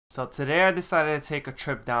So today I decided to take a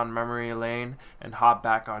trip down memory lane and hop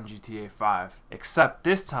back on GTA 5. Except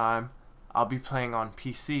this time, I'll be playing on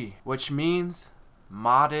PC, which means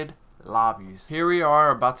modded lobbies. Here we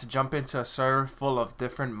are about to jump into a server full of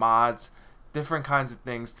different mods, different kinds of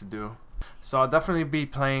things to do. So I'll definitely be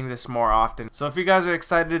playing this more often. So if you guys are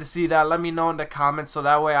excited to see that, let me know in the comments so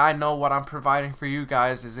that way I know what I'm providing for you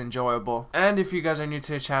guys is enjoyable. And if you guys are new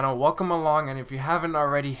to the channel, welcome along, and if you haven't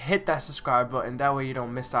already, hit that subscribe button, that way you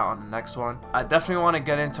don't miss out on the next one. I definitely want to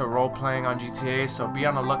get into role playing on GTA, so be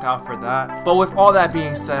on the lookout for that. But with all that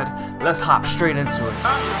being said, let's hop straight into it.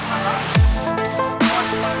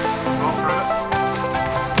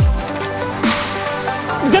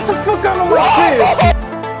 Get the fuck out of my face!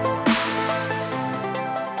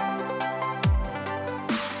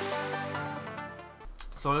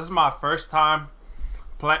 So this is my first time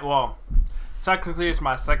playing, well, technically it's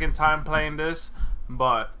my second time playing this,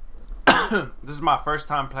 but this is my first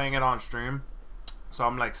time playing it on stream, so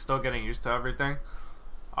I'm like still getting used to everything.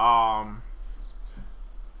 But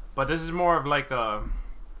this is more of like a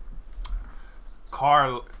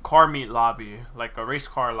car meet lobby, like a race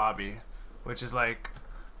car lobby, which is like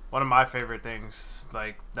one of my favorite things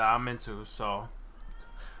like that I'm into, so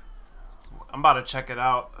I'm about to check it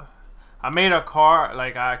out. I made a car,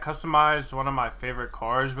 like I customized one of my favorite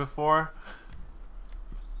cars before,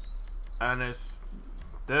 and it's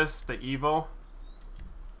this, the Evo.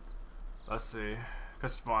 Let's see,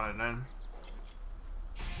 could spawn it in.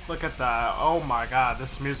 Look at that! Oh my god,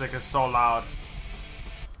 this music is so loud.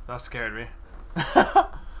 That scared me.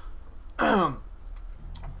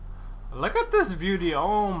 Look at this beauty!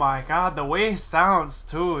 Oh my god, the way it sounds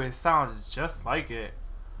too. It sounds just like it.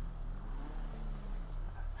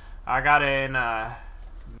 I got it in a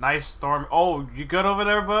nice storm. Oh, you good over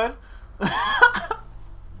there, bud?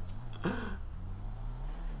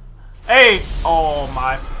 Hey! Oh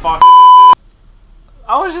my fuck!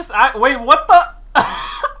 I was just wait, what the?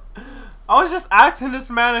 I was just asking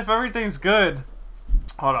this man if everything's good.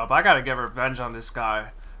 Hold up, I gotta get revenge on this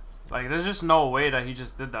guy. Like, there's just no way that he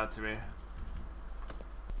just did that to me.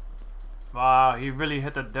 Wow, he really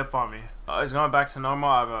hit the dip on me. Oh, he's going back to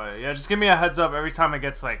normal. Yeah, just give me a heads up every time it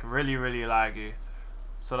gets like really laggy,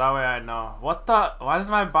 so that way I know. What the? Why does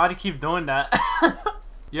my body keep doing that?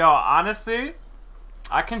 Yo, honestly,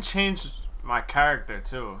 I can change my character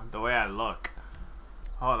too, the way I look.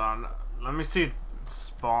 Hold on, let me see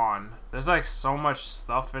spawn. There's like so much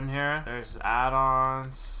stuff in here. There's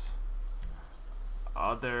add-ons.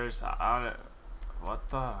 Others. What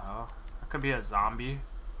the hell? I could be a zombie.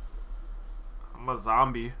 I'm a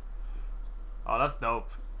zombie. Oh, that's dope.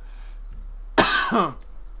 I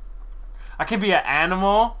can be an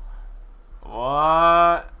animal.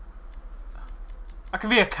 What? I can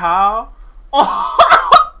be a cow. Oh.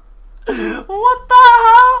 What the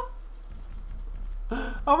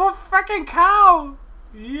hell? I'm a freaking cow.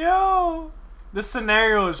 Yo. This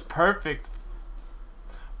scenario is perfect.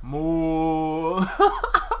 Moo.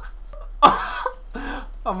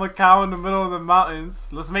 I'm a cow in the middle of the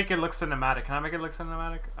mountains. Let's make it look cinematic. Can I make it look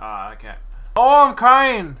cinematic? I can't. Oh, I'm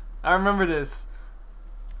crying. I remember this.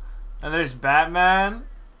 And there's Batman.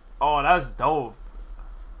 Oh, that's dope.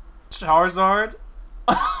 Charizard.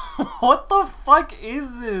 What the fuck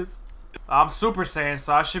is this? I'm Super Saiyan,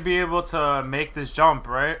 so I should be able to make this jump,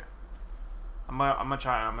 right? I'm gonna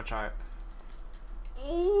try it. I'm gonna try it.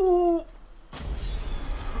 Ooh.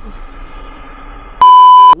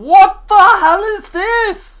 What the hell is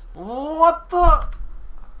this? What the?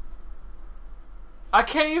 I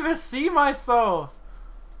can't even see myself.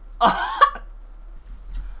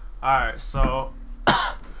 Alright, so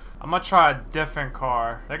I'm gonna try a different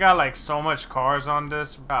car. They got like so much cars on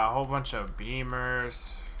this. Got a whole bunch of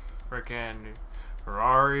Beamers, freaking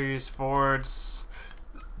Ferraris, Fords,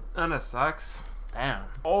 NSX. Damn.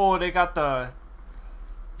 Oh, they got the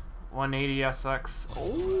 180 SX.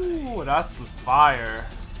 Oh, that's fire.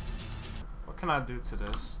 What can I do to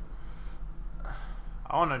this?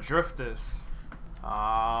 I want to drift this.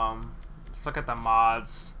 Let's look at the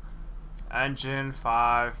mods. Engine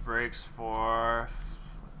 5, brakes 4.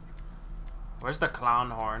 Where's the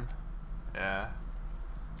clown horn? Yeah.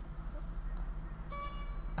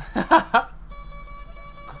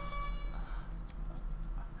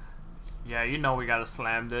 Yeah, you know we gotta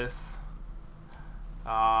slam this.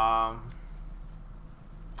 I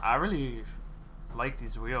really like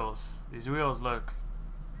these wheels. These wheels look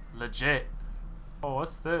legit. Oh,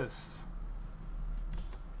 what's this?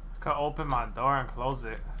 I could open my door and close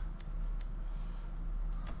it.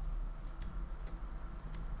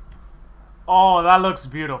 Oh, that looks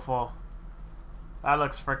beautiful. That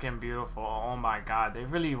looks freaking beautiful. Oh my god, they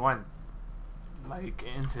really went like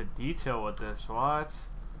into detail with this. What?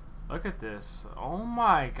 Look at this. Oh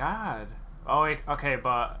my god. Oh wait, okay,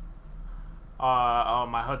 but oh,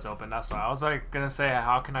 my hood's open, that's why. I was like gonna say,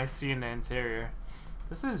 how can I see in the interior?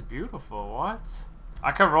 This is beautiful. What?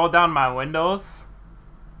 I can roll down my windows.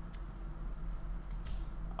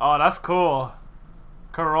 Oh, that's cool.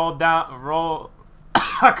 Can roll down, roll.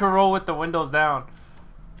 I can roll with the windows down.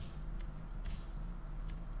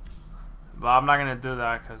 But I'm not gonna do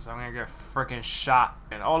that because I'm gonna get freaking shot.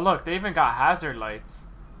 And oh look, they even got hazard lights.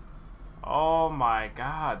 Oh my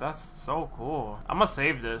god, that's so cool. I'm gonna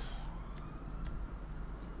save this.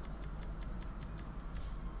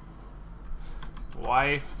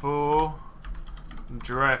 Waifu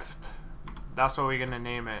Drift. That's what we're gonna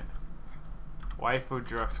name it. Waifu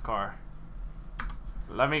Drift car.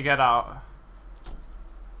 Let me get out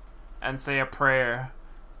and say a prayer.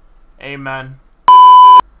 Amen.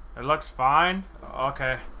 It looks fine.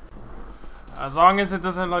 Okay. As long as it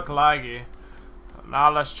doesn't look laggy.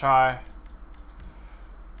 Now let's try.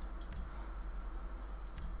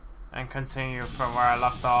 And continue from where I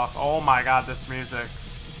left off. Oh my god, this music.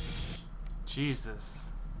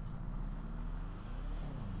 Jesus.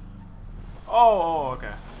 Oh,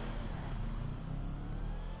 okay.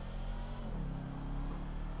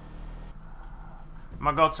 I'm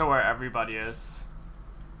gonna go to where everybody is.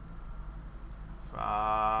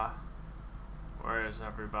 Where is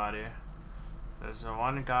everybody? There's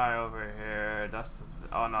one guy over here. That's the,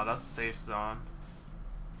 oh no, that's the safe zone.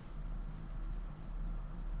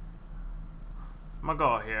 I'm gonna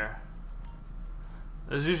go here.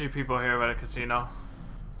 There's usually people here at a casino.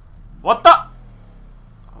 What the?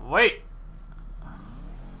 Wait.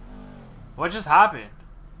 What just happened?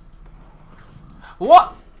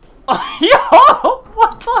 What? Yo!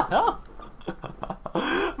 What the hell?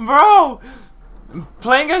 Bro!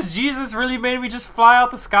 Playing as Jesus really made me just fly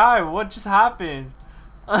out the sky. What just happened?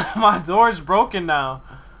 My door's broken now.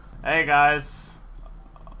 Hey guys.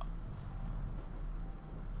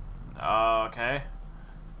 Okay.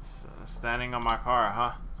 Standing on my car,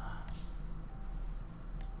 huh?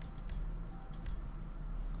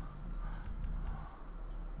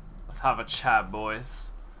 Let's have a chat,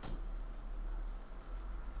 boys.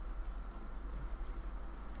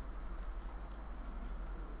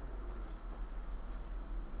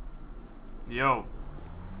 Yo.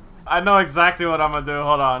 I know exactly what I'm gonna do.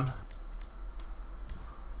 Hold on.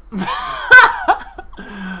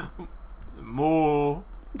 Moo.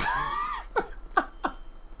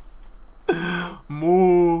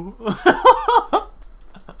 Moo.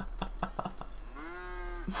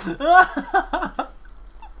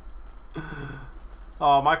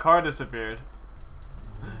 Oh, my car disappeared.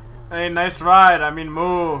 Hey, nice ride. I mean,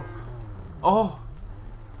 moo. Oh.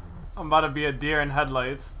 I'm about to be a deer in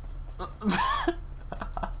headlights.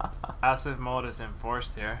 Passive mode is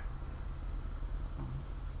enforced here.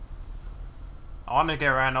 I want to get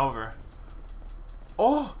ran over.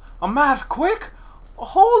 Oh, I'm mad quick.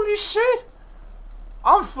 Holy shit.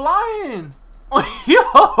 I'm flying.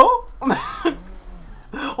 Yo.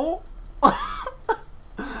 Oh.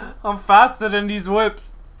 I'm faster than these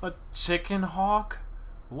whips. A chicken hawk?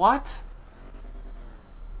 What?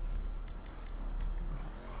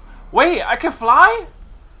 Wait, I can fly?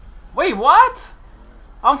 Wait, what?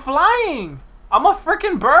 I'm flying. I'm a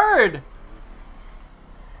freaking bird.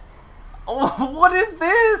 Oh, what is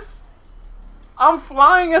this? I'm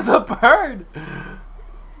flying as a bird.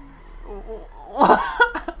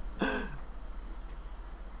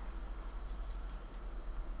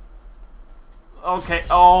 Okay,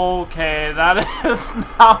 okay, that is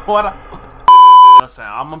not what I... Listen,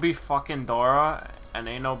 I'm gonna be fucking Dora, and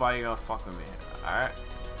ain't nobody gonna fuck with me, alright?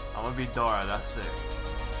 I'm gonna be Dora, that's it.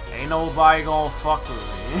 Ain't nobody gonna fuck with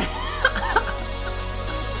me.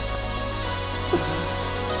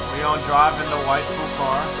 We don't drive in the white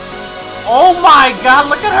car. Oh my god,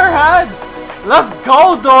 look at her head! Let's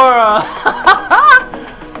go, Dora!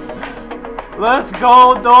 Let's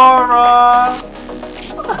go, Dora!